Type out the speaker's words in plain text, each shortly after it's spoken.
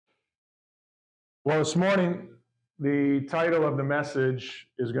Well, this morning, the title of the message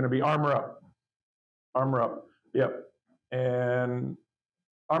is going to be Armor Up. Armor Up. Yep. And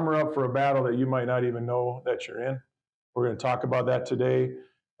armor up for a battle that you might not even know that you're in. We're going to talk about that today.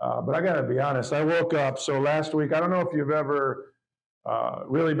 But I got to be honest, I woke up. So last week, I don't know if you've ever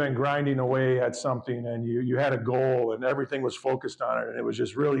really been grinding away at something and you had a goal and everything was focused on it and it was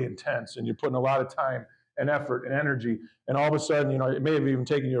just really intense and you're putting a lot of time and effort and energy. And all of a sudden, it may have even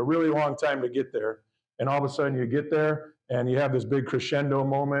taken you a really long time to get there. And all of a sudden you get there and you have this big crescendo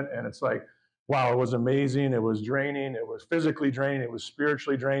moment and it's like, wow, it was amazing. It was draining. It was physically draining. It was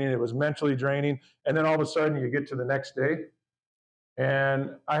spiritually draining. It was mentally draining. And then all of a sudden you get to the next day.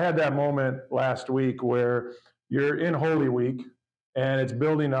 And I had that moment last week where you're in Holy Week and it's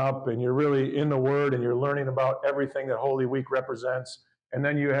building up and you're really in the Word and you're learning about everything that Holy Week represents. And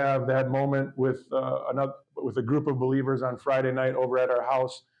then you have that moment with a group of believers on Friday night over at our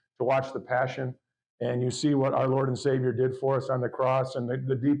house to watch the Passion. And you see what our Lord and Savior did for us on the cross. And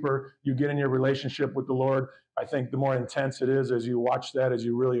the deeper you get in your relationship with the Lord, I think the more intense it is as you watch that, as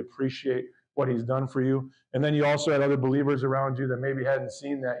you really appreciate what He's done for you. And then you also had other believers around you that maybe hadn't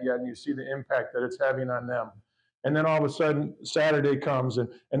seen that yet, and you see the impact that it's having on them. And then all of a sudden, Saturday comes, and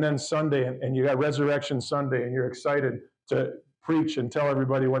then Sunday, and you got Resurrection Sunday, and you're excited to preach and tell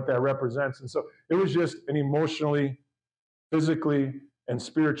everybody what that represents. And so it was just an emotionally, physically, and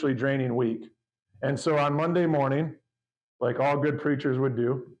spiritually draining week. And so on Monday morning, like all good preachers would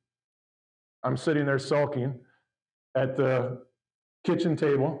do, I'm sitting there sulking at the kitchen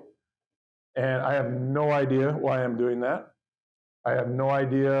table, and I have no idea why I'm doing that. I have no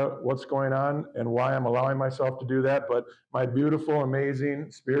idea what's going on and why I'm allowing myself to do that, but my beautiful,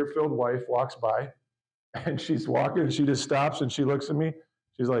 amazing, spirit-filled wife walks by, and she's walking, and she just stops, and she looks at me.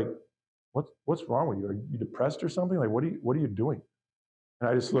 She's like, what's wrong with you? Are you depressed or something? Like, what are you doing? And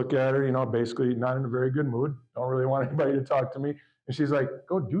I just look at her, basically not in a very good mood. Don't really want anybody to talk to me. And she's like,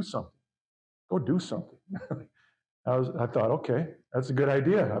 go do something. Go do something. I thought, okay, that's a good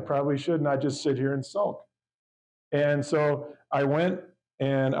idea. I probably should not just sit here and sulk. And so I went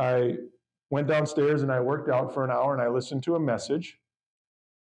downstairs and I worked out for an hour and I listened to a message.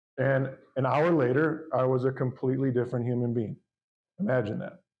 And an hour later, I was a completely different human being. Imagine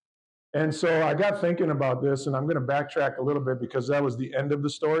that. And so I got thinking about this, and I'm going to backtrack a little bit because that was the end of the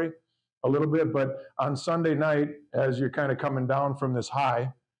story a little bit. But on Sunday night, as you're kind of coming down from this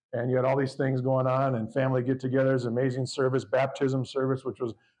high, and you had all these things going on, and family get-togethers, amazing service, baptism service, which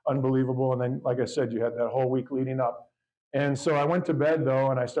was unbelievable. And then, like I said, you had that whole week leading up. And so I went to bed,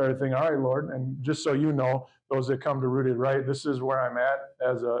 though, and I started thinking, all right, Lord, and just so you know, those that come to Rooted Right, this is where I'm at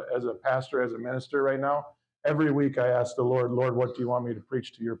as a pastor, as a minister right now. Every week I ask the Lord, what do you want me to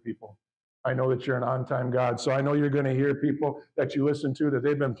preach to your people? I know that you're an on-time God, so I know you're going to hear people that you listen to that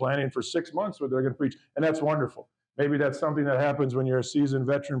they've been planning for 6 months what they're going to preach, and that's wonderful. Maybe that's something that happens when you're a seasoned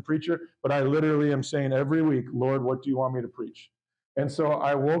veteran preacher, but I literally am saying every week, Lord, what do you want me to preach? And so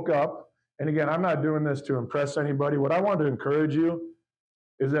I woke up, and again, I'm not doing this to impress anybody. What I want to encourage you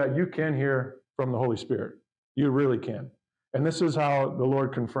is that you can hear from the Holy Spirit. You really can. And this is how the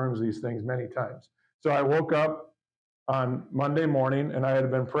Lord confirms these things many times. So I woke up on Monday morning, and I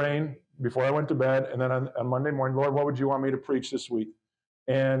had been praying before I went to bed, and then on Monday morning, Lord, what would you want me to preach this week?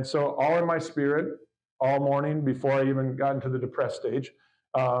 And so all in my spirit, all morning, before I even got into the depressed stage,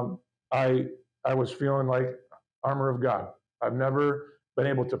 I was feeling like armor of God. I've never been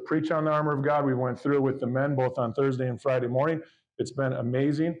able to preach on the armor of God. We went through it with the men both on Thursday and Friday morning. It's been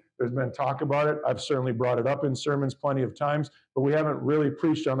amazing. There's been talk about it. I've certainly brought it up in sermons plenty of times, but we haven't really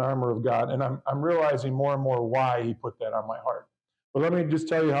preached on the armor of God. And I'm realizing more and more why He put that on my heart. But let me just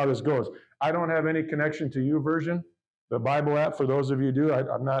tell you how this goes. I don't have any connection to YouVersion, the Bible app. For those of you who do,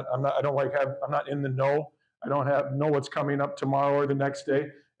 I'm not in the know. I don't know what's coming up tomorrow or the next day.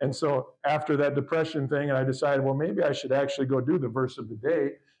 And so after that depression thing, and I decided, well, maybe I should actually go do the verse of the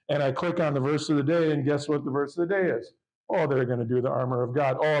day. And I click on the verse of the day, and guess what the verse of the day is? Oh, they're going to do the armor of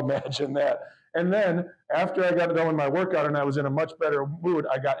God. Oh, imagine that. And then after I got done with my workout and I was in a much better mood,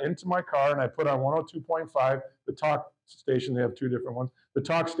 I got into my car and I put on 102.5, the talk station. They have two different ones, the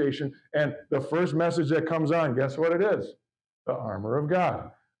talk station. And the first message that comes on, guess what it is? The armor of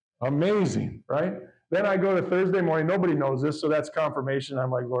God. Amazing, right? Then I go to Thursday morning. Nobody knows this, so that's confirmation.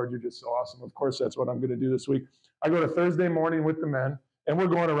 I'm like, Lord, you're just so awesome. Of course, that's what I'm going to do this week. I go to Thursday morning with the men, and we're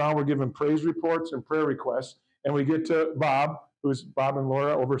going around. We're giving praise reports and prayer requests. And we get to Bob, Bob and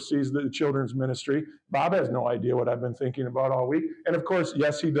Laura, oversees the children's ministry. Bob has no idea what I've been thinking about all week. And of course,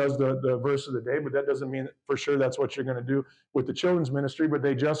 yes, he does the verse of the day, but that doesn't mean for sure that's what you're going to do with the children's ministry. But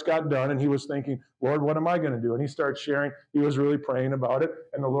they just got done, and he was thinking, Lord, what am I going to do? And he starts sharing. He was really praying about it,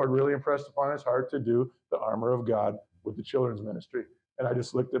 and the Lord really impressed upon his heart to do the armor of God with the children's ministry. And I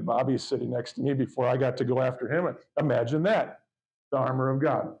just looked at Bobby sitting next to me before I got to go after him. And imagine that, the armor of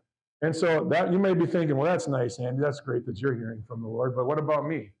God. And so that you may be thinking, well, that's nice, Andy. That's great that you're hearing from the Lord. But what about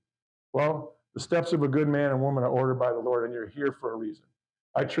me? Well, the steps of a good man and woman are ordered by the Lord, and you're here for a reason.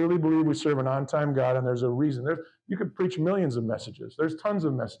 I truly believe we serve an on-time God, and there's a reason. You could preach millions of messages. There's tons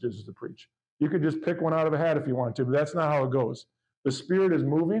of messages to preach. You could just pick one out of a hat if you want to, but that's not how it goes. The Spirit is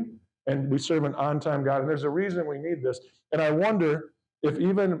moving, and we serve an on-time God, and there's a reason we need this. And I wonder if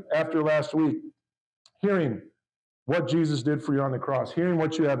even after last week, hearing what Jesus did for you on the cross, hearing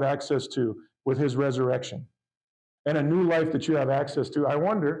what you have access to with his resurrection, and a new life that you have access to, I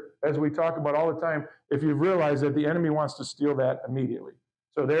wonder, as we talk about all the time, if you've realized that the enemy wants to steal that immediately.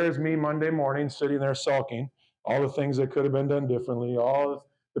 So there's me Monday morning sitting there sulking, all the things that could have been done differently, all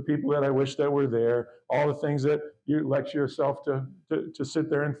the people that I wish that were there, all the things that you lecture yourself to sit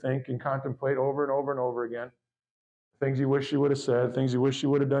there and think and contemplate over and over and over again, things you wish you would have said, things you wish you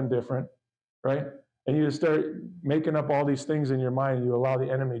would have done different, right? And you just start making up all these things in your mind, and you allow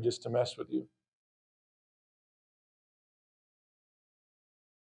the enemy just to mess with you.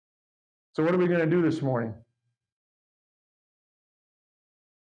 So what are we going to do this morning?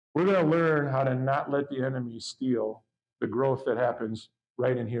 We're going to learn how to not let the enemy steal the growth that happens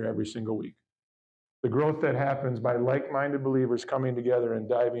right in here every single week. The growth that happens by like-minded believers coming together and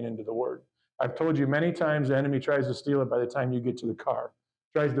diving into the Word. I've told you many times the enemy tries to steal it by the time you get to the car,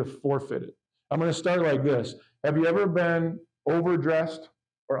 tries to forfeit it. I'm going to start like this. Have you ever been overdressed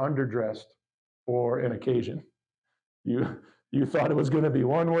or underdressed for an occasion? You thought it was going to be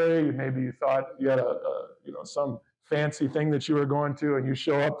one way. Maybe you thought you had some fancy thing that you were going to, and you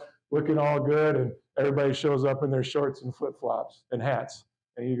show up looking all good, and everybody shows up in their shorts and flip-flops and hats,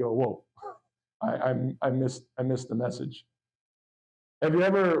 and you go, "Whoa, I missed the message." Have you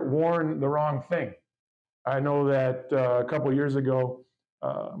ever worn the wrong thing? I know that a couple of years ago,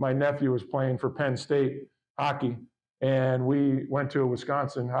 my nephew was playing for Penn State hockey, and we went to a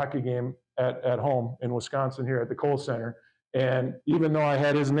Wisconsin hockey game at home in Wisconsin here at the Kohl Center. And even though I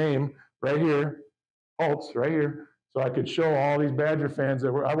had his name right here, Holtz, right here, so I could show all these Badger fans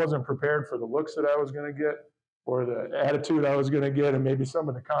that I wasn't prepared for the looks that I was going to get or the attitude I was going to get and maybe some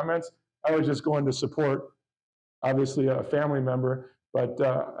of the comments. I was just going to support, obviously, a family member. But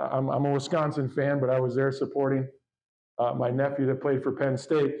I'm a Wisconsin fan, but I was there supporting my nephew that played for Penn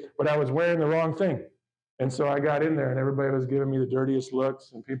State. But I was wearing the wrong thing. And so I got in there, and everybody was giving me the dirtiest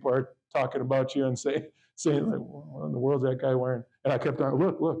looks, and people are talking about you and saying like, what in the world's that guy wearing? And I kept on,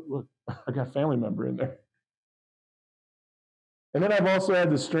 look, I got a family member in there. And then I've also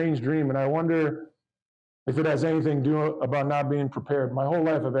had this strange dream, and I wonder if it has anything to do about not being prepared. My whole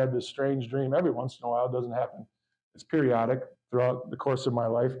life I've had this strange dream. Every once in a while, it doesn't happen. It's periodic throughout the course of my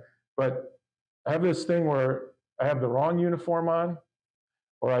life. But I have this thing where I have the wrong uniform on,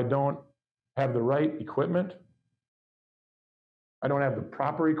 or I don't have the right equipment. I don't have the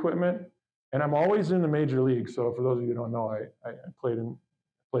proper equipment. And I'm always in the major leagues. So for those of you who don't know, I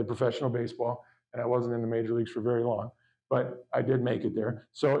played professional baseball, and I wasn't in the major leagues for very long, but I did make it there.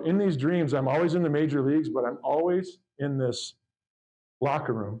 So in these dreams, I'm always in the major leagues, but I'm always in this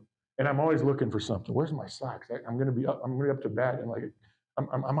locker room, and I'm always looking for something. Where's my socks? I'm going to be up to bat, and like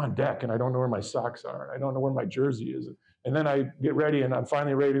I'm on deck, and I don't know where my socks are, and I don't know where my jersey is. And then I get ready, and I'm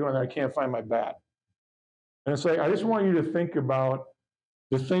finally ready to go, and I can't find my bat. And it's like, I just want you to think about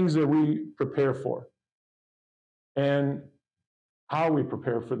the things that we prepare for and how we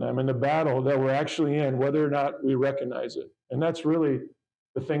prepare for them and the battle that we're actually in, whether or not we recognize it. And that's really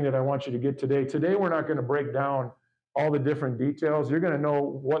the thing that I want you to get today. Today, we're not going to break down all the different details. You're going to know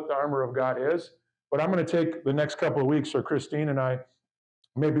what the armor of God is, but I'm going to take the next couple of weeks, so Christine and I,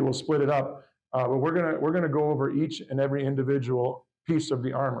 maybe we'll split it up, but we're going to go over each and every individual piece of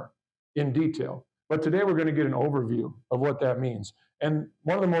the armor in detail. But today, we're going to get an overview of what that means. And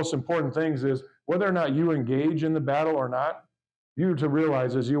one of the most important things is whether or not you engage in the battle or not, you to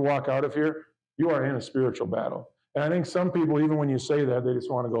realize as you walk out of here, you are in a spiritual battle. And I think some people, even when you say that, they just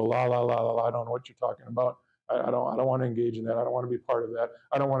want to go, la, la, la, la, la, I don't know what you're talking about. I don't want to engage in that. I don't want to be part of that.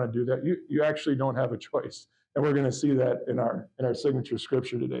 I don't want to do that. You actually don't have a choice. And we're going to see that in our signature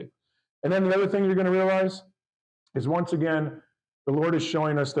scripture today. And then the other thing you're going to realize is, once again, the Lord is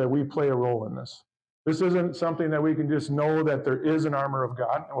showing us that we play a role in this. This isn't something that we can just know that there is an armor of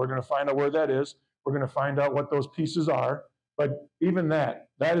God, and we're going to find out where that is. We're going to find out what those pieces are. But even that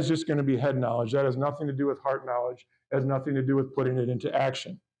is just going to be head knowledge. That has nothing to do with heart knowledge. It has nothing to do with putting it into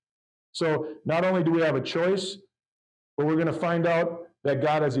action. So not only do we have a choice, but we're going to find out that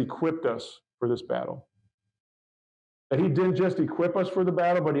God has equipped us for this battle. That he didn't just equip us for the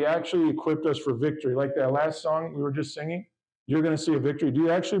battle, but he actually equipped us for victory. Like that last song we were just singing, you're going to see a victory. Do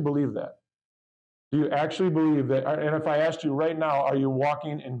you actually believe that? Do you actually believe that? And if I asked you right now, are you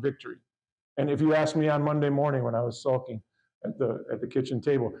walking in victory? And if you asked me on Monday morning when I was sulking at the kitchen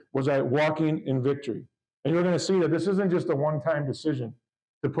table, was I walking in victory? And you're going to see that this isn't just a one-time decision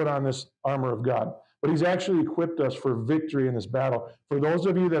to put on this armor of God, but he's actually equipped us for victory in this battle. For those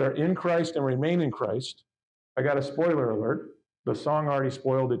of you that are in Christ and remain in Christ, I got a spoiler alert. The song already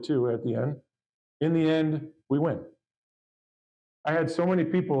spoiled it too at the end. In the end, we win. I had so many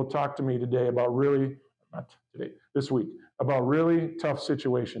people talk to me today about this week, about really tough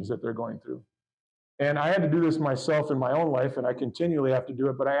situations that they're going through. And I had to do this myself in my own life, and I continually have to do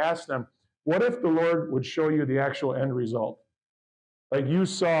it. But I asked them, what if the Lord would show you the actual end result? Like you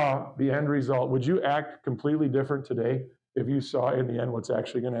saw the end result. Would you act completely different today if you saw in the end what's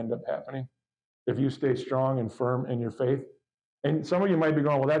actually going to end up happening? If you stay strong and firm in your faith? And some of you might be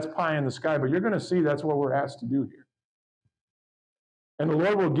going, well, that's pie in the sky, but you're going to see that's what we're asked to do here. And the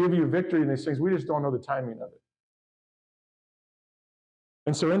Lord will give you victory in these things. We just don't know the timing of it.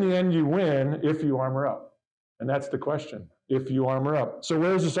 And so in the end, you win if you armor up. And that's the question, if you armor up. So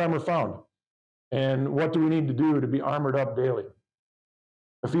where is this armor found? And what do we need to do to be armored up daily?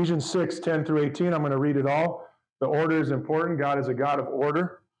 Ephesians 6, 10 through 18, I'm going to read it all. The order is important. God is a God of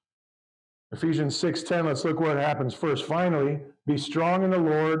order. Ephesians 6:10, let's look what happens first. Finally, be strong in the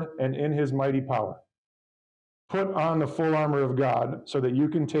Lord and in his mighty power. Put on the full armor of God so that you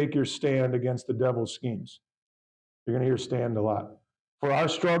can take your stand against the devil's schemes. You're going to hear stand a lot. For our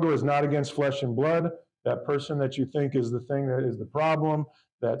struggle is not against flesh and blood. That person that you think is the thing that is the problem,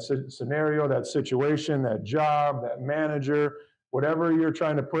 that scenario, that situation, that job, that manager, whatever you're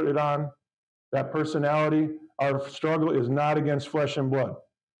trying to put it on, that personality, our struggle is not against flesh and blood.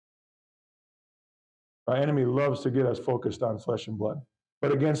 Our enemy loves to get us focused on flesh and blood,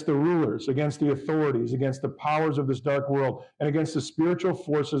 but against the rulers, against the authorities, against the powers of this dark world, and against the spiritual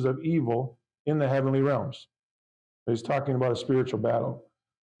forces of evil in the heavenly realms. He's talking about a spiritual battle.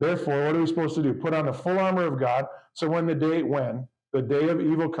 Therefore, what are we supposed to do? Put on the full armor of God, so when the day of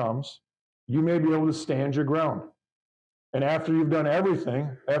evil comes, you may be able to stand your ground. And after you've done everything,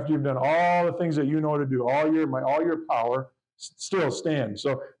 after you've done all the things that you know to do, all your power, still stand.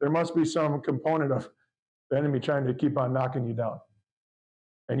 So there must be some component of the enemy trying to keep on knocking you down,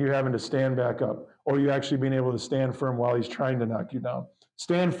 and you having to stand back up, or you actually being able to stand firm while he's trying to knock you down.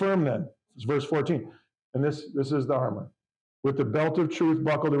 Stand firm then. It's verse 14. And this is the armor. With the belt of truth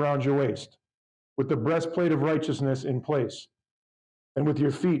buckled around your waist, with the breastplate of righteousness in place, and with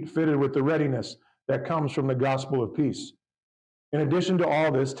your feet fitted with the readiness that comes from the gospel of peace. In addition to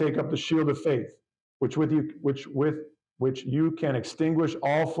all this, take up the shield of faith, with which you can extinguish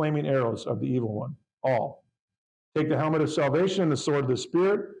all flaming arrows of the evil one. All. Take the helmet of salvation and the sword of the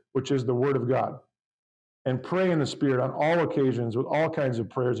Spirit, which is the word of God. And pray in the Spirit on all occasions with all kinds of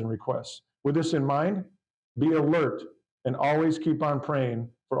prayers and requests. With this in mind, be alert and always keep on praying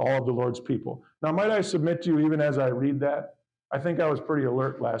for all of the Lord's people. Now, might I submit to you, even as I read that, I think I was pretty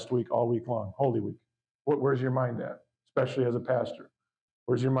alert last week, all week long, Holy Week. Where's your mind at? Especially as a pastor.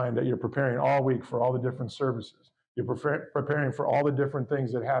 Where's your mind at? You're preparing all week for all the different services. You're preparing for all the different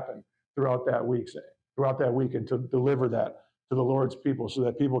things that happen throughout that week and to deliver that to the Lord's people so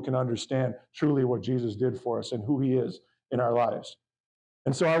that people can understand truly what Jesus did for us and who he is in our lives.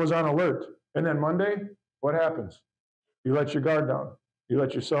 And so I was on alert. And then Monday, what happens? You let your guard down. You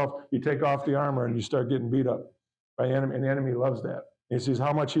take off the armor and you start getting beat up by the enemy. And the enemy loves that. He sees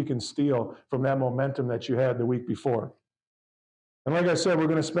how much he can steal from that momentum that you had the week before. And like I said, we're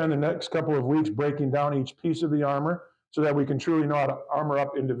going to spend the next couple of weeks breaking down each piece of the armor so that we can truly know how to armor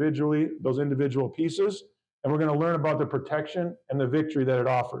up individually, those individual pieces. And we're going to learn about the protection and the victory that it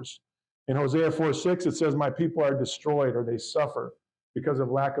offers. In Hosea 4:6, it says, my people are destroyed or they suffer because of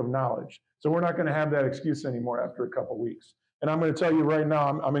lack of knowledge. So we're not going to have that excuse anymore after a couple weeks. And I'm going to tell you right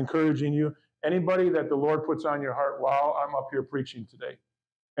now, I'm encouraging you, anybody that the Lord puts on your heart while I'm up here preaching today,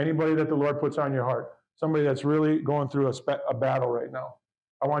 anybody that the Lord puts on your heart, somebody that's really going through a battle right now,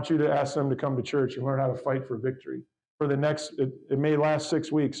 I want you to ask them to come to church and learn how to fight for victory. For the next, it may last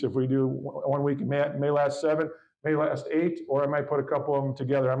 6 weeks. If we do 1 week, it may last 7, may last 8, or I might put a couple of them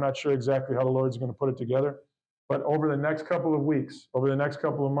together. I'm not sure exactly how the Lord's going to put it together. But over the next couple of weeks, over the next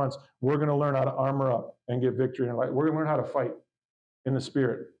couple of months, we're going to learn how to armor up and get victory in life. We're going to learn how to fight in the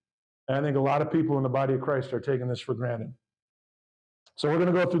Spirit. And I think a lot of people in the body of Christ are taking this for granted. So we're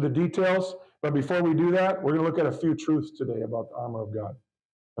going to go through the details, but before we do that, we're going to look at a few truths today about the armor of God.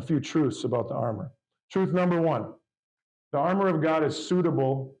 A few truths about the armor. Truth number one, the armor of God is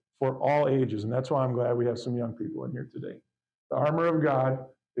suitable for all ages, and that's why I'm glad we have some young people in here today. The armor of God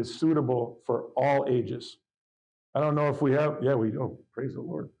is suitable for all ages. I don't know if we have, yeah, we do. Praise the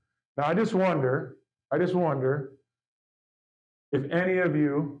Lord. Now, I just wonder if any of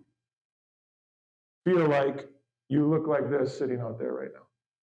you feel like you look like this sitting out there right now.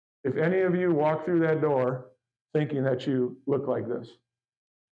 If any of you walk through that door thinking that you look like this,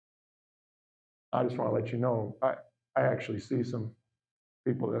 I just want to let you know, I actually see some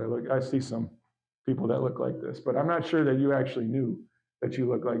people that I see some people that look like this, but I'm not sure that you actually knew that you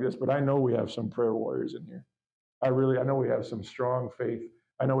look like this, but I know we have some prayer warriors in here. I know we have some strong faith.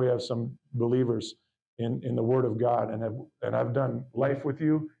 I know we have some believers in the Word of God, and I've done life with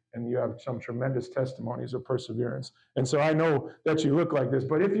you, and you have some tremendous testimonies of perseverance. And so I know that you look like this,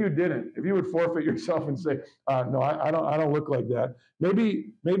 but if you didn't, if you would forfeit yourself and say, no, I don't look like that.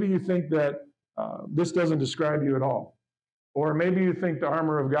 Maybe you think that this doesn't describe you at all. Or maybe you think the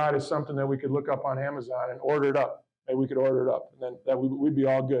armor of God is something that we could look up on Amazon and order it up. Maybe we could order it up, and then that we'd be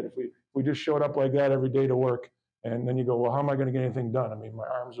all good if we just showed up like that every day to work. And then you go, well, how am I going to get anything done? I mean, my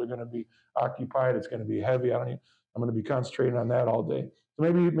arms are going to be occupied. It's going to be heavy. I'm going to be concentrating on that all day. So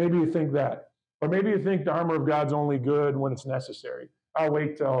maybe you think that. Or maybe you think the armor of God's only good when it's necessary. I'll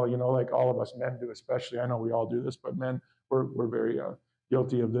wait till, like all of us men do, especially. I know we all do this, but men, we're very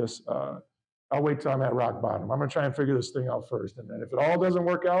guilty of this. I'll wait till I'm at rock bottom. I'm going to try and figure this thing out first. And then if it all doesn't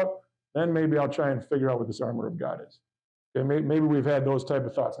work out, then maybe I'll try and figure out what this armor of God is. Okay, maybe we've had those type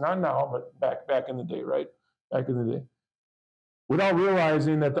of thoughts. Not now, but back in the day, right? Back in the day. Without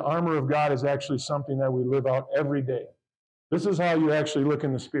realizing that the armor of God is actually something that we live out every day. This is how you actually look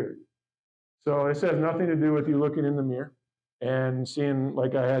in the Spirit. So this has nothing to do with you looking in the mirror and seeing,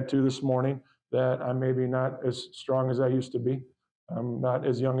 like I had to this morning, that I'm maybe not as strong as I used to be. I'm not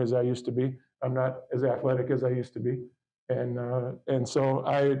as young as I used to be. I'm not as athletic as I used to be. And so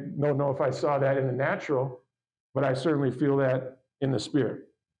I don't know if I saw that in the natural, but I certainly feel that in the Spirit.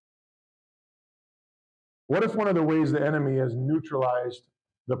 What if one of the ways the enemy has neutralized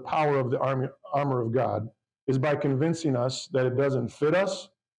the power of the armor of God is by convincing us that it doesn't fit us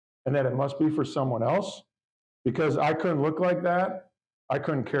and that it must be for someone else? Because I couldn't look like that. I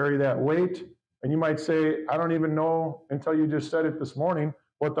couldn't carry that weight. And you might say, I don't even know until you just said it this morning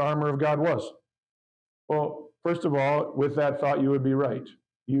what the armor of God was. Well, first of all, with that thought, you would be right.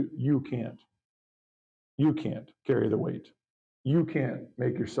 You can't. You can't carry the weight. You can't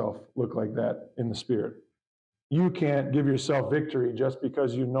make yourself look like that in the Spirit. You can't give yourself victory just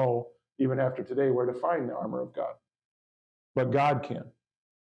because you know, even after today, where to find the armor of God. But God can.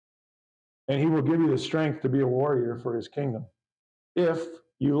 And He will give you the strength to be a warrior for His kingdom if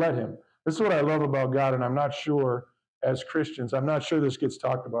you let Him. This is what I love about God, and I'm not sure, as Christians, I'm not sure this gets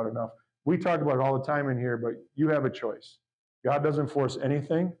talked about enough. We talk about it all the time in here, but you have a choice. God doesn't force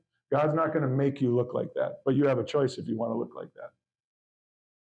anything. God's not going to make you look like that, but you have a choice if you want to look like that.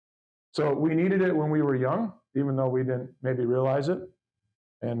 So we needed it when we were young, even though we didn't maybe realize it.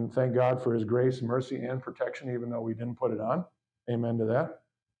 And thank God for His grace, mercy, and protection, even though we didn't put it on. Amen to that.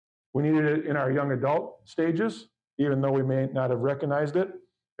 We needed it in our young adult stages, even though we may not have recognized it.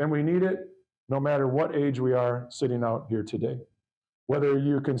 And we need it no matter what age we are sitting out here today. Whether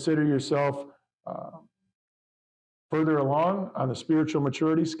you consider yourself further along on the spiritual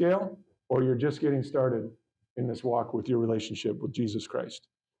maturity scale, or you're just getting started in this walk with your relationship with Jesus Christ.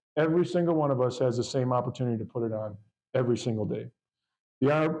 Every single one of us has the same opportunity to put it on every single day. The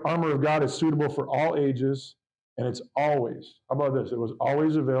armor of God is suitable for all ages, and it's always, how about this? It was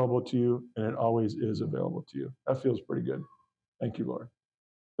always available to you, and it always is available to you. That feels pretty good. Thank you, Lord.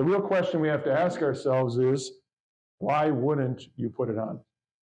 The real question we have to ask ourselves is, why wouldn't you put it on?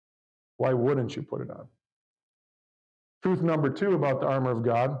 Why wouldn't you put it on? Truth number 2 about the armor of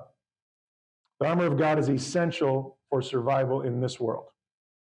God. The armor of God is essential for survival in this world,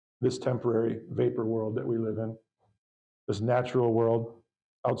 this temporary vapor world that we live in, this natural world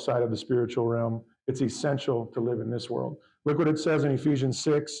outside of the spiritual realm. It's essential to live in this world. Look what it says in Ephesians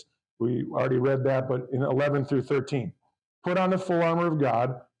 6. We already read that, but in 11 through 13. Put on the full armor of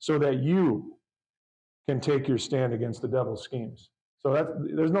God so that you can take your stand against the devil's schemes. So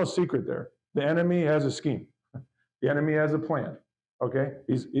there's no secret there. The enemy has a scheme. The enemy has a plan. Okay?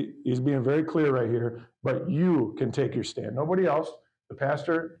 He's being very clear right here, but you can take your stand. Nobody else. The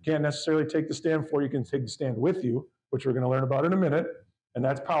pastor can't necessarily take the stand for you. He can take the stand with you, which we're going to learn about in a minute, and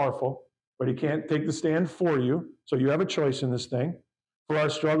that's powerful. But he can't take the stand for you, so you have a choice in this thing. For our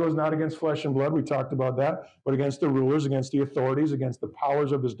struggle is not against flesh and blood, we talked about that, but against the rulers, against the authorities, against the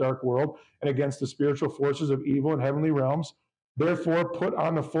powers of this dark world, and against the spiritual forces of evil in heavenly realms. Therefore, put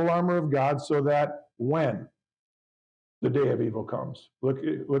on the full armor of God so that when the day of evil comes,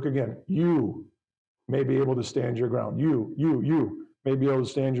 look again, you may be able to stand your ground. You may be able to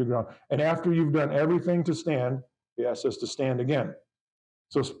stand your ground. And after you've done everything to stand, he asks us to stand again.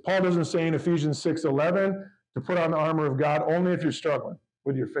 So Paul doesn't say in Ephesians 6:11 to put on the armor of God only if you're struggling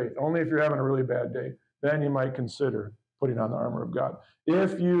with your faith, only if you're having a really bad day. Then you might consider putting on the armor of God.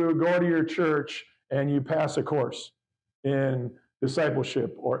 If you go to your church and you pass a course in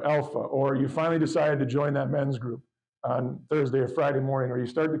discipleship or alpha, or you finally decide to join that men's group on Thursday or Friday morning, or you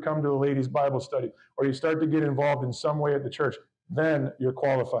start to come to the ladies' Bible study, or you start to get involved in some way at the church, then you're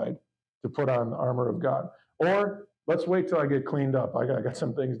qualified to put on the armor of God. Or let's wait till I get cleaned up. I got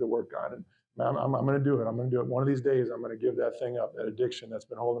some things to work on, and I'm going to do it. I'm going to do it. One of these days, I'm going to give that thing up, that addiction that's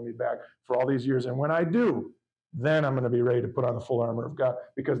been holding me back for all these years. And when I do, then I'm going to be ready to put on the full armor of God,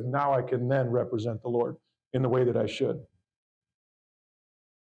 because now I can then represent the Lord in the way that I should.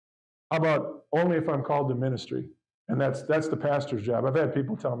 How about only if I'm called to ministry? And that's the pastor's job. I've had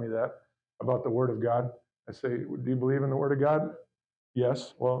people tell me that about the Word of God. I say, do you believe in the Word of God?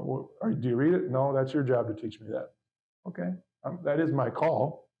 Yes. Well, do you read it? No, that's your job to teach me that. Okay. That is my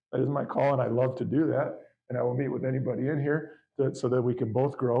call. That is my call, and I love to do that. And I will meet with anybody in here so that we can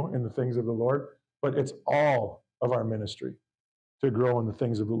both grow in the things of the Lord. But it's all of our ministry to grow in the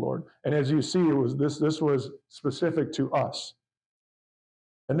things of the Lord. And as you see, this was specific to us.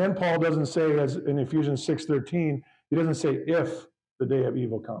 And then Paul doesn't say, as in Ephesians 6:13, he doesn't say if the day of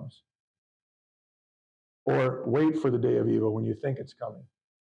evil comes, or wait for the day of evil when you think it's coming.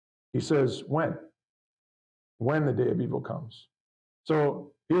 He says when the day of evil comes.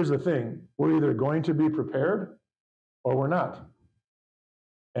 So here's the thing. We're either going to be prepared or we're not.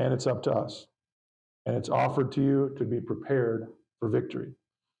 And it's up to us. And it's offered to you to be prepared for victory.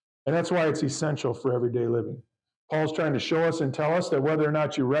 And that's why it's essential for everyday living. Paul's trying to show us and tell us that whether or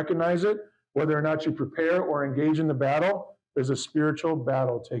not you recognize it, whether or not you prepare or engage in the battle, there's a spiritual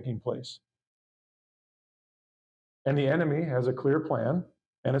battle taking place. And the enemy has a clear plan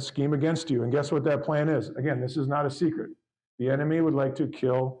and a scheme against you. And guess what that plan is? Again, this is not a secret. The enemy would like to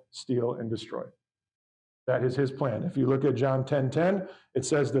kill, steal, and destroy. That is his plan. If you look at John 10:10, it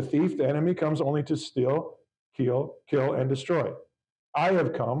says the thief, the enemy, comes only to steal, kill, and destroy. I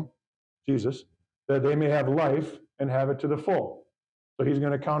have come, Jesus, that they may have life and have it to the full. So he's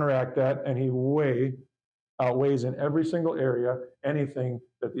going to counteract that, and he outweighs in every single area anything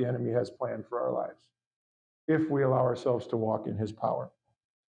that the enemy has planned for our lives, if we allow ourselves to walk in his power.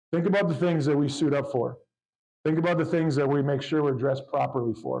 Think about the things that we suit up for. Think about the things that we make sure we're dressed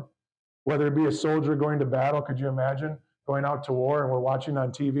properly for. Whether it be a soldier going to battle, could you imagine going out to war, and we're watching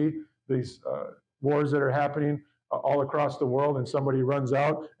on TV these wars that are happening all across the world, and somebody runs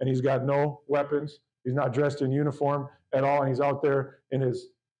out and he's got no weapons, he's not dressed in uniform at all, and he's out there in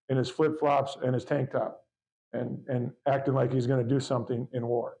his flip-flops and his tank top and acting like he's going to do something in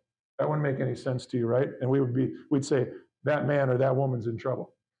war. That wouldn't make any sense to you, right? And we'd say that man or that woman's in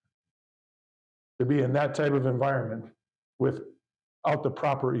trouble. To be in that type of environment without the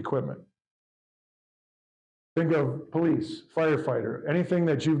proper equipment. Think of police, firefighter, anything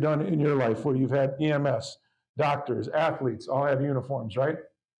that you've done in your life where you've had EMS, doctors, athletes, all have uniforms, right?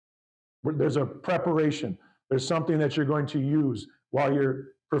 There's a preparation. There's something that you're going to use while you're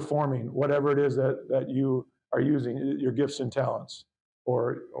performing whatever it is that you are using, your gifts and talents,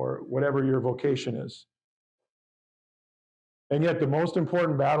 or whatever your vocation is. And yet the most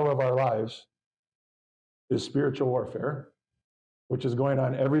important battle of our lives is spiritual warfare, which is going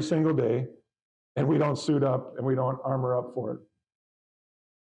on every single day, and we don't suit up and we don't armor up for it.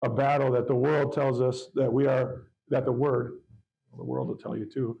 A battle that the world tells us that the world will tell you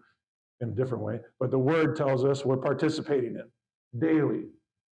too in a different way, but the word tells us we're participating in daily.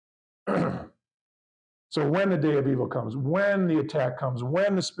 So when the day of evil comes, when the attack comes,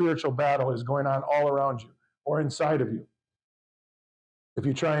 when the spiritual battle is going on all around you or inside of you, if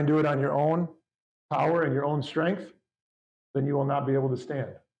you try and do it on your own power and your own strength, then you will not be able to stand.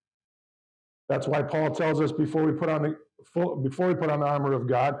 That's why Paul tells us before we put on the armor of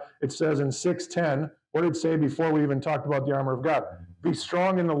God, it says in 6:10, what did it say before we even talked about the armor of God? Be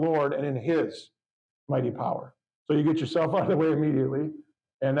strong in the Lord and in his mighty power. So you get yourself out of the way immediately,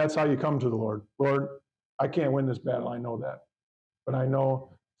 and that's how you come to the Lord. Lord, I can't win this battle, I know that. But I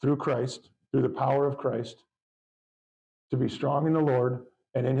know through Christ, through the power of Christ, to be strong in the Lord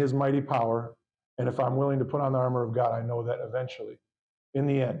and in his mighty power. And if I'm willing to put on the armor of God, I know that eventually, in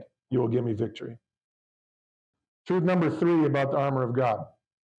the end, you will give me victory. Truth number 3 about the armor of God.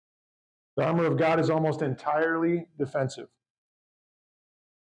 The armor of God is almost entirely defensive.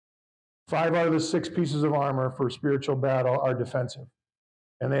 5 out of the 6 pieces of armor for spiritual battle are defensive.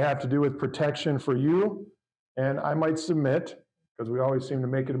 And they have to do with protection for you. And I might submit, because we always seem to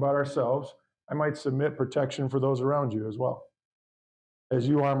make it about ourselves, I might submit protection for those around you as well. As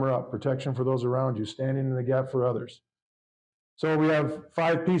you armor up, protection for those around you, standing in the gap for others. So we have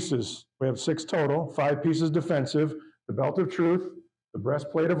 5 pieces. We have 6 total, 5 pieces defensive, the belt of truth, the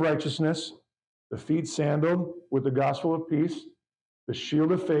breastplate of righteousness, the feet sandaled with the gospel of peace, the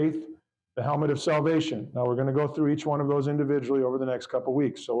shield of faith, the helmet of salvation. Now we're going to go through each one of those individually over the next couple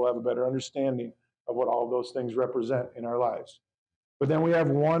weeks, so we'll have a better understanding of what all of those things represent in our lives. But then we have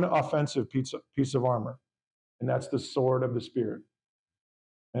one offensive piece of armor, and that's the sword of the Spirit.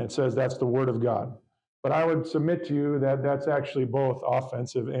 And it says that's the word of God. But I would submit to you that that's actually both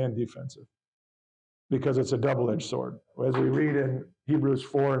offensive and defensive, because it's a double-edged sword. As we read in Hebrews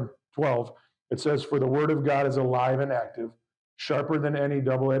 4:12, it says, "For the word of God is alive and active, sharper than any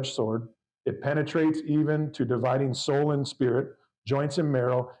double-edged sword. It penetrates even to dividing soul and spirit, joints and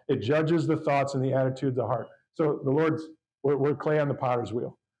marrow. It judges the thoughts and the attitudes of the heart." So we're clay on the potter's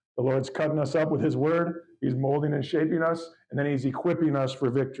wheel. The Lord's cutting us up with his word. He's molding and shaping us, and then he's equipping us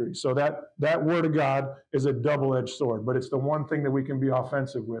for victory. So that word of God is a double-edged sword, but it's the one thing that we can be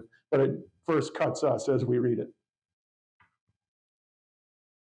offensive with. But it first cuts us as we read it.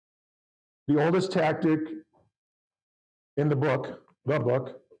 The oldest tactic in the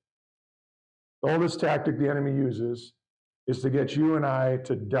oldest tactic the enemy uses is to get you and I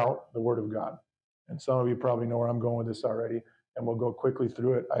to doubt the word of God. And some of you probably know where I'm going with this already, and we'll go quickly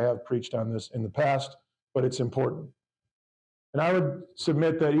through it. I have preached on this in the past, but it's important. And I would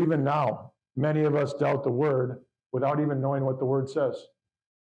submit that even now, many of us doubt the word without even knowing what the word says.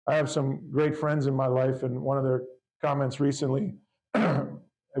 I have some great friends in my life, and one of their comments recently,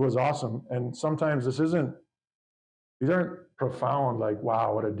 it was awesome. And sometimes these aren't profound, like,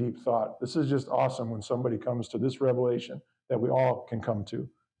 wow, what a deep thought. This is just awesome when somebody comes to this revelation that we all can come to.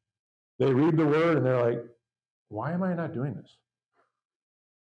 They read the word and they're like, why am I not doing this?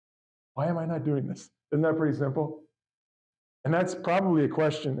 Why am I not doing this? Isn't that pretty simple? And that's probably a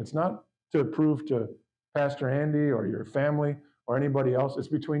question. It's not to prove to Pastor Andy or your family or anybody else. It's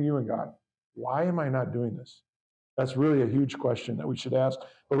between you and God. Why am I not doing this? That's really a huge question that we should ask.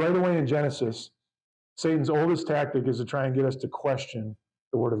 But right away in Genesis, Satan's oldest tactic is to try and get us to question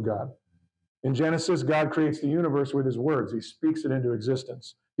the word of God. In Genesis, God creates the universe with his words. He speaks it into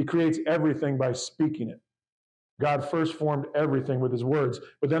existence. He creates everything by speaking it. God first formed everything with his words.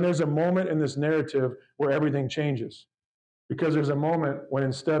 But then there's a moment in this narrative where everything changes. Because there's a moment when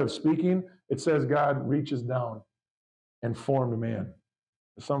instead of speaking, it says God reaches down and formed man.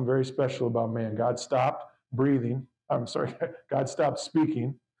 There's something very special about man. God stopped God stopped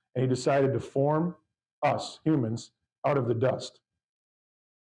speaking, and he decided to form us, humans, out of the dust.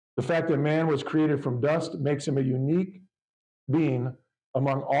 The fact that man was created from dust makes him a unique being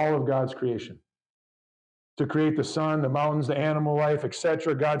among all of God's creation. To create the sun, the mountains, the animal life,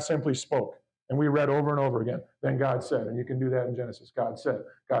 etc., God simply spoke. And we read over and over again, then God said, and you can do that in Genesis. God said,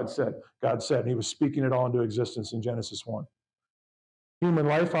 God said, God said. And he was speaking it all into existence in Genesis 1. Human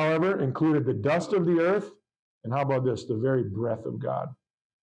life, however, included the dust of the earth, and how about this, the very breath of God.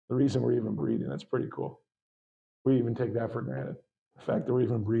 The reason we're even breathing, that's pretty cool. We even take that for granted. The fact that we're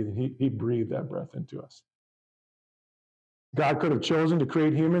even breathing, he breathed that breath into us. God could have chosen to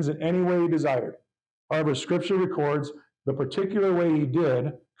create humans in any way he desired. However, Scripture records the particular way he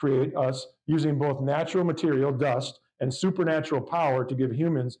did create us, using both natural material, dust, and supernatural power to give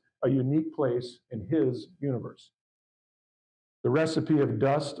humans a unique place in his universe. The recipe of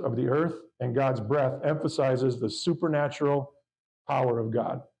dust of the earth and God's breath emphasizes the supernatural power of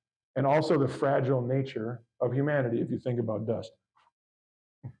God and also the fragile nature of humanity, if you think about dust.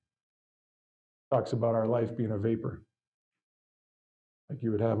 Talks about our life being a vapor, like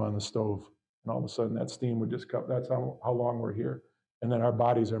you would have on the stove. And all of a sudden that steam would just come. That's how long we're here. And then our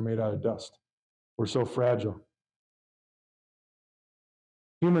bodies are made out of dust. We're so fragile.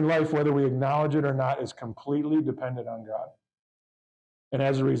 Human life, whether we acknowledge it or not, is completely dependent on God. And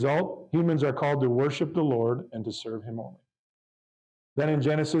as a result, humans are called to worship the Lord and to serve him only. Then in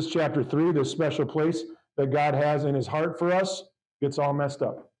Genesis chapter 3, this special place that God has in his heart for us gets all messed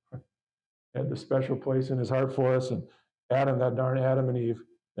up. He had this special place in his heart for us, and that darn Adam and Eve,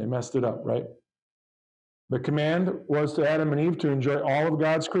 they messed it up, right? The command was to Adam and Eve to enjoy all of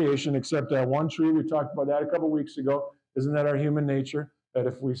God's creation except that one tree. We talked about that a couple weeks ago. Isn't that our human nature? That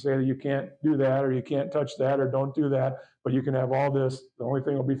if we say that you can't do that or you can't touch that or don't do that, but you can have all this, the only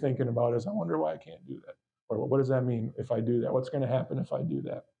thing we'll be thinking about is, I wonder why I can't do that. Or what does that mean if I do that? What's going to happen if I do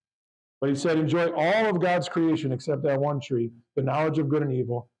that? But he said, enjoy all of God's creation except that one tree, the knowledge of good and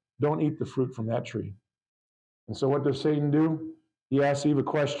evil. Don't eat the fruit from that tree. And so what does Satan do? He asks Eve a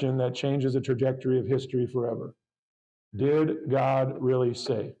question that changes the trajectory of history forever. Did God really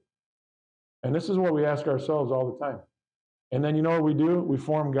say? And this is what we ask ourselves all the time. And then you know what we do? We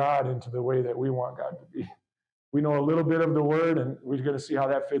form God into the way that we want God to be. We know a little bit of the word, and we're going to see how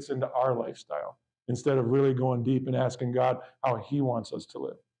that fits into our lifestyle, instead of really going deep and asking God how he wants us to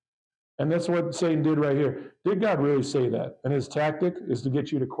live. And that's what Satan did right here. Did God really say that? And his tactic is to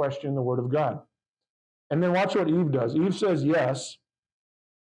get you to question the word of God. And then watch what Eve does. Eve says yes.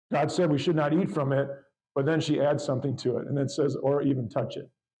 God said we should not eat from it, but then she adds something to it. And it says, or even touch it.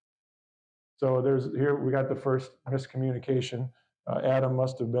 So here we got the first miscommunication. Adam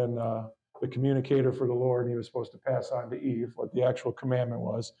must have been the communicator for the Lord, and he was supposed to pass on to Eve what the actual commandment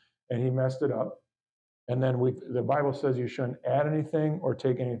was, and he messed it up. And then the Bible says you shouldn't add anything or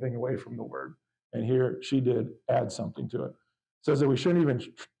take anything away from the word. And here she did add something to it. It says that we shouldn't even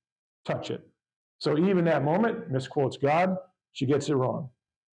touch it. So Eve in that moment misquotes God. She gets it wrong.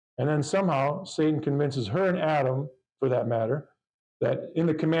 And then somehow Satan convinces her and Adam, for that matter, that in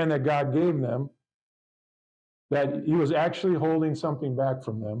the command that God gave them, that he was actually holding something back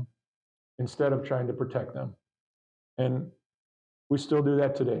from them instead of trying to protect them. And we still do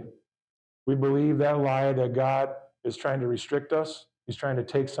that today. We believe that lie that God is trying to restrict us. He's trying to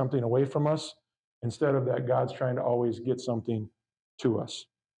take something away from us, instead of that God's trying to always get something to us.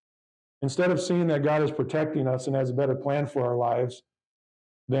 Instead of seeing that God is protecting us and has a better plan for our lives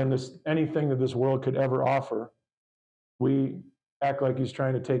than anything that this world could ever offer, we act like he's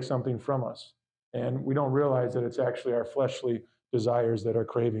trying to take something from us. And we don't realize that it's actually our fleshly desires that are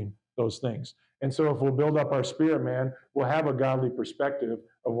craving those things. And so if we'll build up our spirit, man, we'll have a godly perspective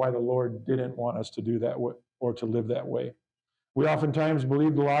of why the Lord didn't want us to do that or to live that way. We oftentimes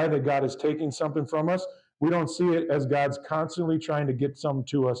believe the lie that God is taking something from us. We don't see it as God's constantly trying to get something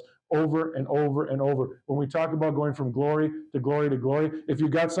to us over and over and over. When we talk about going from glory to glory to glory, if you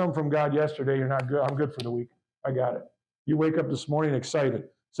got something from God yesterday, you're not good. I'm good for the week. I got it. You wake up this morning excited,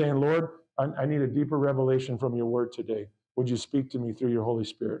 saying, Lord, I need a deeper revelation from your word today. Would you speak to me through your Holy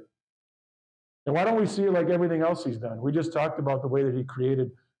Spirit? And why don't we see it like everything else he's done? We just talked about the way that he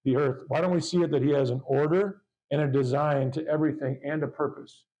created the earth. Why don't we see it that he has an order and a design to everything and a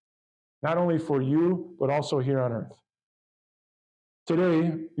purpose, not only for you, but also here on earth?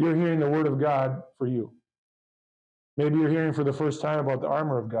 Today, you're hearing the word of God for you. Maybe you're hearing for the first time about the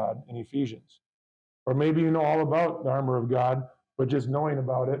armor of God in Ephesians. Or maybe you know all about the armor of God, but just knowing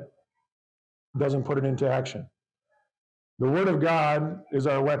about it doesn't put it into action. The word of God is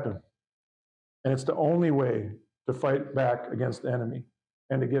our weapon. And it's the only way to fight back against the enemy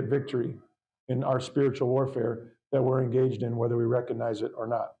and to get victory in our spiritual warfare that we're engaged in, whether we recognize it or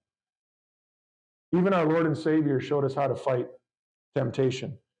not. Even our Lord and Savior showed us how to fight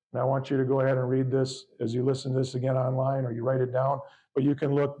temptation. And I want you to go ahead and read this as you listen to this again online, or you write it down. But you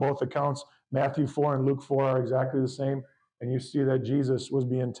can look, both accounts, Matthew 4 and Luke 4 are exactly the same. And you see that Jesus was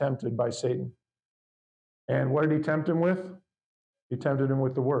being tempted by Satan. And what did he tempt him with? He tempted him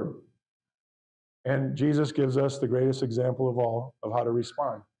with the word. And Jesus gives us the greatest example of all of how to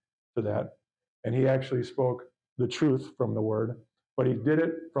respond to that. And he actually spoke the truth from the word, but he did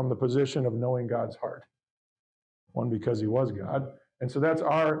it from the position of knowing God's heart. One, because he was God. And so that's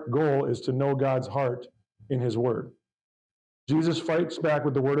our goal, is to know God's heart in his word. Jesus fights back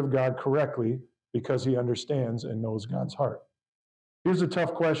with the word of God correctly because he understands and knows God's heart. Here's a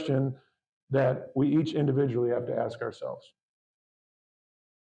tough question that we each individually have to ask ourselves.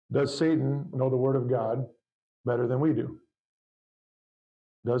 Does Satan know the word of God better than we do?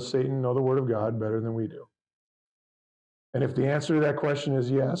 Does Satan know the word of God better than we do? And if the answer to that question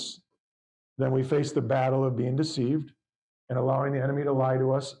is yes, then we face the battle of being deceived and allowing the enemy to lie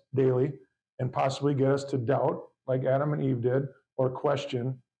to us daily and possibly get us to doubt, like Adam and Eve did, or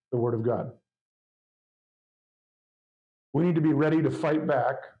question the word of God. We need to be ready to fight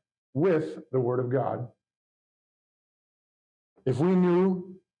back with the word of God. If we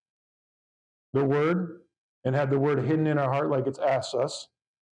knew the word and had the word hidden in our heart like it's asked us,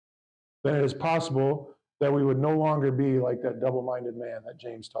 then it is possible that we would no longer be like that double-minded man that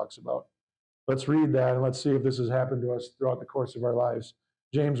James talks about. Let's read that and let's see if this has happened to us throughout the course of our lives.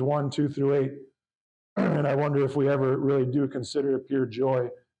 James 1, 2 through 8. And I wonder if we ever really do consider it pure joy,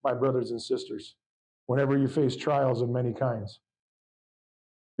 my brothers and sisters, whenever you face trials of many kinds.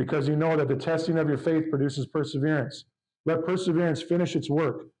 Because you know that the testing of your faith produces perseverance. Let perseverance finish its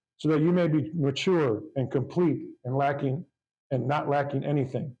work, so that you may be mature and complete and not lacking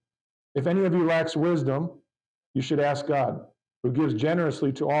anything. If any of you lacks wisdom, You should ask God, who gives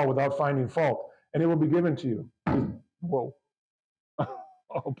generously to all without finding fault, and it will be given to you. Whoa.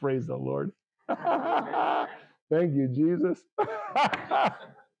 Oh, praise the Lord. Thank you, Jesus.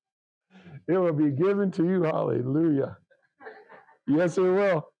 It will be given to you. Hallelujah. Yes, it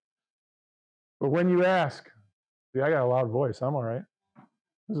will. But when you ask, see, I got a loud voice. I'm all right.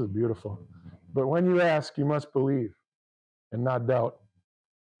 This is beautiful. But when you ask, you must believe and not doubt,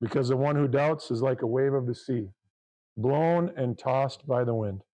 because the one who doubts is like a wave of the sea, blown and tossed by the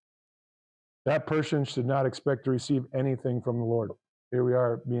wind. That person should not expect to receive anything from the Lord. Here we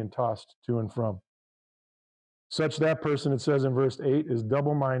are being tossed to and from. Such that person, it says in verse 8, is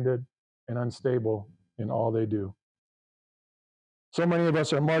double-minded and unstable in all they do. So many of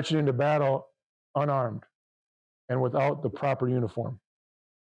us are marching into battle unarmed and without the proper uniform.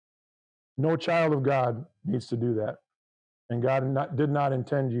 No child of God needs to do that. And God did not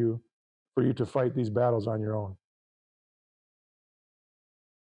intend for you to fight these battles on your own.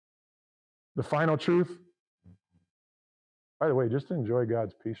 The final truth, by the way, just enjoy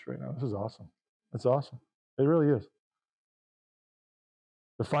God's peace right now. This is awesome. It's awesome. It really is.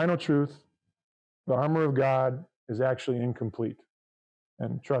 The final truth, the armor of God is actually incomplete.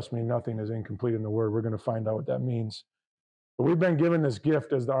 And trust me, nothing is incomplete in the Word. We're going to find out what that means. But we've been given this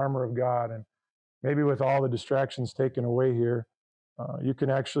gift as the armor of God. And maybe with all the distractions taken away here, you can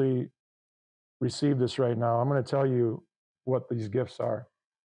actually receive this right now. I'm going to tell you what these gifts are.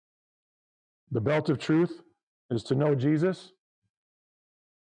 The belt of truth is to know Jesus.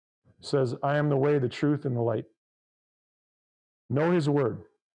 It says, I am the way, the truth, and the light. Know his word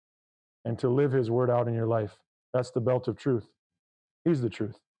and to live his word out in your life. That's the belt of truth. He's the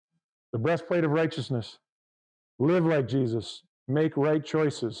truth. The breastplate of righteousness. Live like Jesus. Make right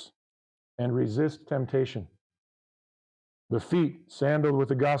choices and resist temptation. The feet sandaled with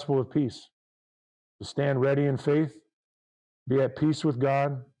the gospel of peace. To stand ready in faith, be at peace with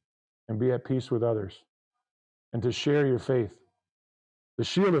God, and be at peace with others. And to share your faith. The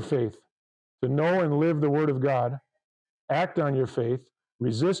shield of faith. To know and live the word of God. Act on your faith.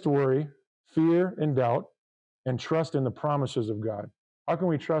 Resist worry, fear, and doubt, and trust in the promises of God. How can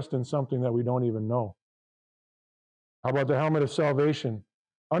we trust in something that we don't even know? How about the helmet of salvation?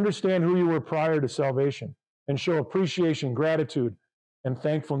 Understand who you were prior to salvation and show appreciation, gratitude, and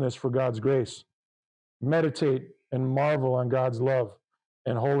thankfulness for God's grace. Meditate and marvel on God's love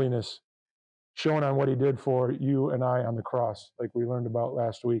and holiness shown on what he did for you and I on the cross, like we learned about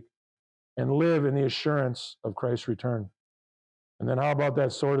last week, and live in the assurance of Christ's return. And then how about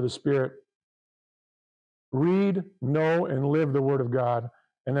that sword of the Spirit? Read, know, and live the word of God,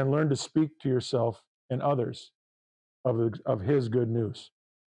 and then learn to speak to yourself and others of his good news.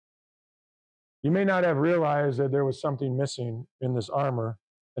 You may not have realized that there was something missing in this armor,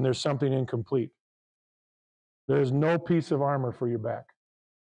 and there's something incomplete. There is no piece of armor for your back.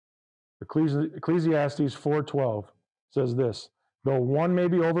 Ecclesiastes 4:12 says this, though one may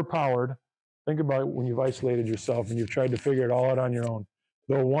be overpowered, think about when you've isolated yourself and you've tried to figure it all out on your own.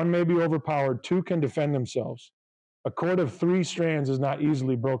 Though one may be overpowered, two can defend themselves. A cord of 3 strands is not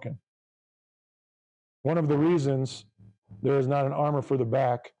easily broken. One of the reasons there is not an armor for the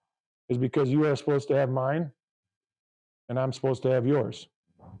back is because you are supposed to have mine and I'm supposed to have yours.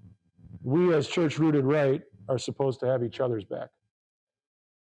 We as Church Rooted Right are supposed to have each other's back.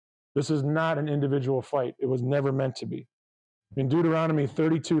 This is not an individual fight. It was never meant to be. In Deuteronomy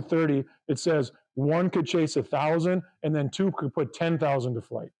 32:30, it says, one could chase 1,000 and then 2 could put 10,000 to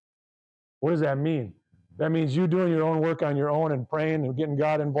flight. What does that mean? That means you doing your own work on your own and praying and getting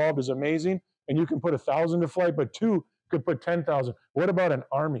God involved is amazing, and you can put 1,000 to flight, but 2 could put 10,000. What about an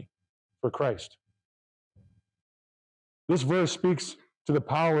army for Christ? This verse speaks to the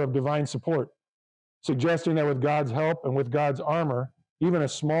power of divine support, suggesting that with God's help and with God's armor, even a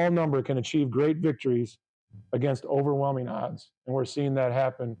small number can achieve great victories against overwhelming odds. And we're seeing that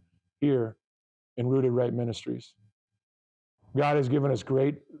happen here in Rooted Right Ministries. God has given us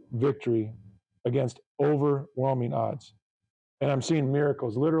great victory against overwhelming odds. And I'm seeing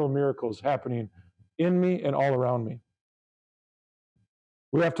miracles, literal miracles happening in me and all around me.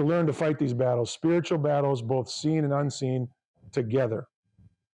 We have to learn to fight these battles, spiritual battles, both seen and unseen, together.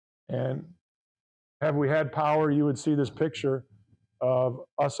 And have we had power, you would see this picture of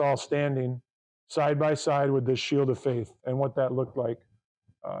us all standing side by side with this shield of faith and what that looked like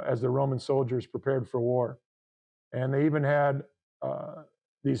as the Roman soldiers prepared for war. And they even had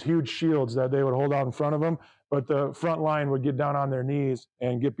these huge shields that they would hold out in front of them, but the front line would get down on their knees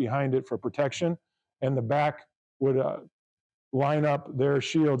and get behind it for protection, and the back would line up their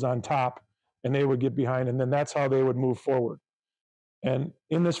shields on top, and they would get behind, and then that's how they would move forward. And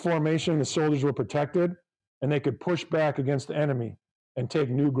in this formation, the soldiers were protected, and they could push back against the enemy and take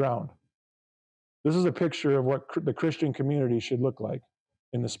new ground. This is a picture of what the Christian community should look like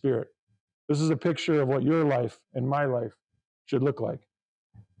in the Spirit. This is a picture of what your life and my life should look like.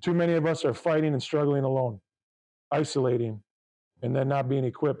 Too many of us are fighting and struggling alone, isolating, and then not being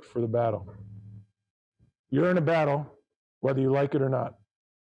equipped for the battle. You're in a battle, whether you like it or not.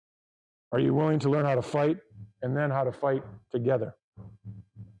 Are you willing to learn how to fight and then how to fight together?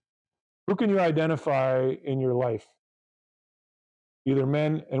 Who can you identify in your life? Either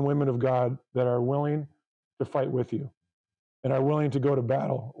men and women of God that are willing to fight with you and are willing to go to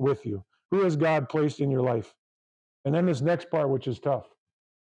battle with you. Who has God placed in your life? And then this next part, which is tough.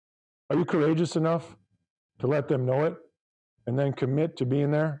 Are you courageous enough to let them know it and then commit to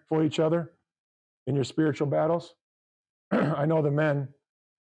being there for each other in your spiritual battles? I know the men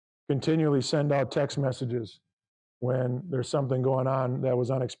continually send out text messages when there's something going on that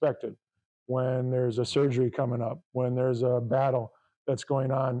was unexpected, when there's a surgery coming up, when there's a battle that's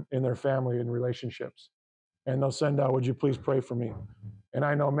going on in their family and relationships. And they'll send out, would you please pray for me? And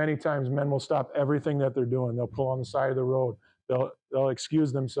I know many times men will stop everything that they're doing. They'll pull on the side of the road. They'll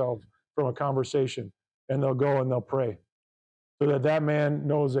excuse themselves from a conversation, and they'll go and they'll pray so that that man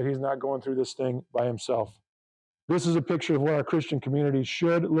knows that he's not going through this thing by himself. This is a picture of what our Christian community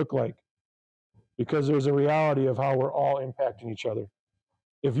should look like, because there's a reality of how we're all impacting each other.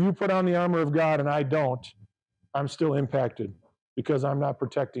 If you put on the armor of God and I don't, I'm still impacted because I'm not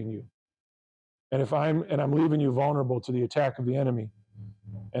protecting you. And I'm leaving you vulnerable to the attack of the enemy.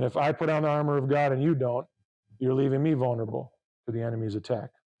 And if I put on the armor of God and you don't, you're leaving me vulnerable to the enemy's attack.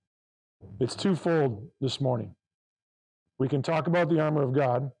 It's twofold this morning. We can talk about the armor of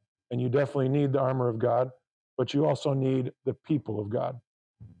God, and you definitely need the armor of God, but you also need the people of God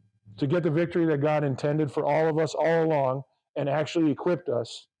to get the victory that God intended for all of us all along and actually equipped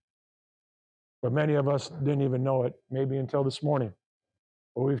us. But many of us didn't even know it, maybe until this morning.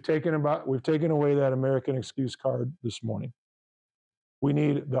 But we've taken away that American excuse card this morning. We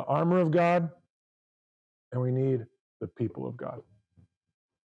need the armor of God, and we need the people of God.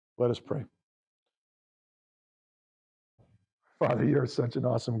 Let us pray. Father, you're such an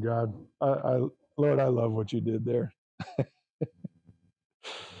awesome God. Lord, I love what you did there.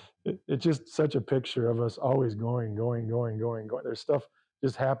 It's just such a picture of us always going. There's stuff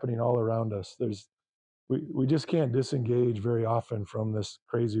just happening all around us. We just can't disengage very often from this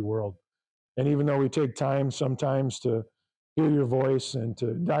crazy world. And even though we take time sometimes to hear your voice and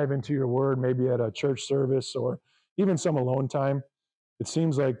to dive into your word, maybe at a church service or even some alone time, it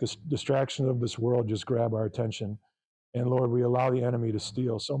seems like the distractions of this world just grab our attention. And Lord, we allow the enemy to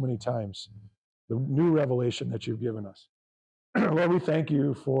steal so many times the new revelation that you've given us. Lord, we thank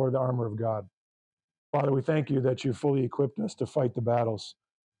you for the armor of God. Father, we thank you that you fully equipped us to fight the battles,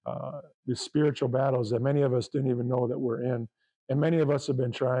 the spiritual battles that many of us didn't even know that we're in. And many of us have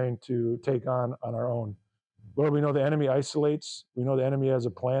been trying to take on our own. Lord, we know the enemy isolates. We know the enemy has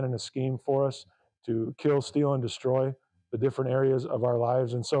a plan and a scheme for us to kill, steal, and destroy the different areas of our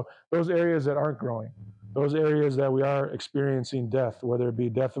lives. And so those areas that aren't growing, those areas that we are experiencing death, whether it be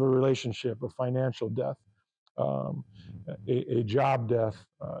death of a relationship, a financial death, a job death,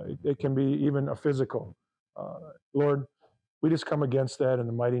 it can be even a physical. Lord, we just come against that in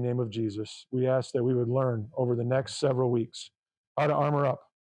the mighty name of Jesus. We ask that we would learn over the next several weeks how to armor up.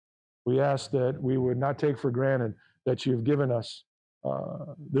 We ask that we would not take for granted that you've given us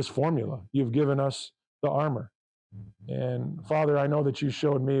this formula. You've given us the armor. And Father, I know that you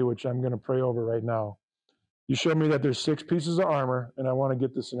showed me, which I'm going to pray over right now. You showed me that there's 6 pieces of armor, and I want to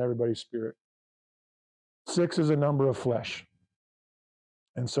get this in everybody's spirit. 6 is a number of flesh.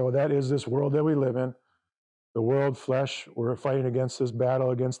 And so that is this world that we live in. The world, flesh, we're fighting against this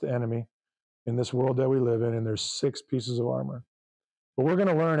battle against the enemy in this world that we live in, and there's 6 pieces of armor. But we're going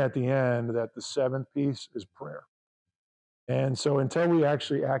to learn at the end that the 7th piece is prayer. And so until we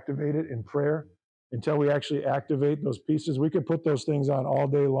actually activate it in prayer, until we actually activate those pieces, we could put those things on all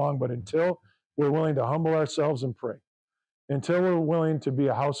day long, but until we're willing to humble ourselves and pray, until we're willing to be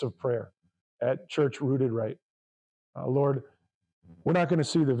a house of prayer at Church Rooted Right, Lord, we're not going to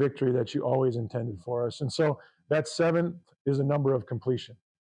see the victory that you always intended for us. And so that 7th is a number of completion.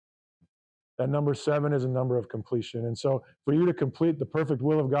 That number 7 is a number of completion. And so for you to complete the perfect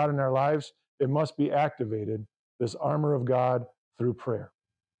will of God in our lives, it must be activated, this armor of God, through prayer.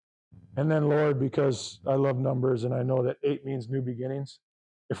 And then, Lord, because I love numbers and I know that 8 means new beginnings,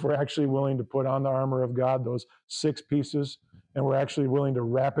 if we're actually willing to put on the armor of God, those 6 pieces, and we're actually willing to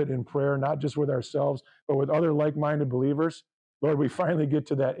wrap it in prayer, not just with ourselves, but with other like-minded believers, Lord, we finally get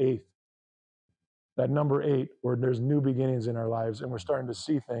to that 8th, that number 8, where there's new beginnings in our lives and we're starting to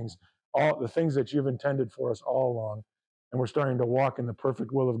see things all the things that you've intended for us all along. And we're starting to walk in the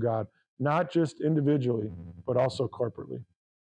perfect will of God, not just individually, but also corporately.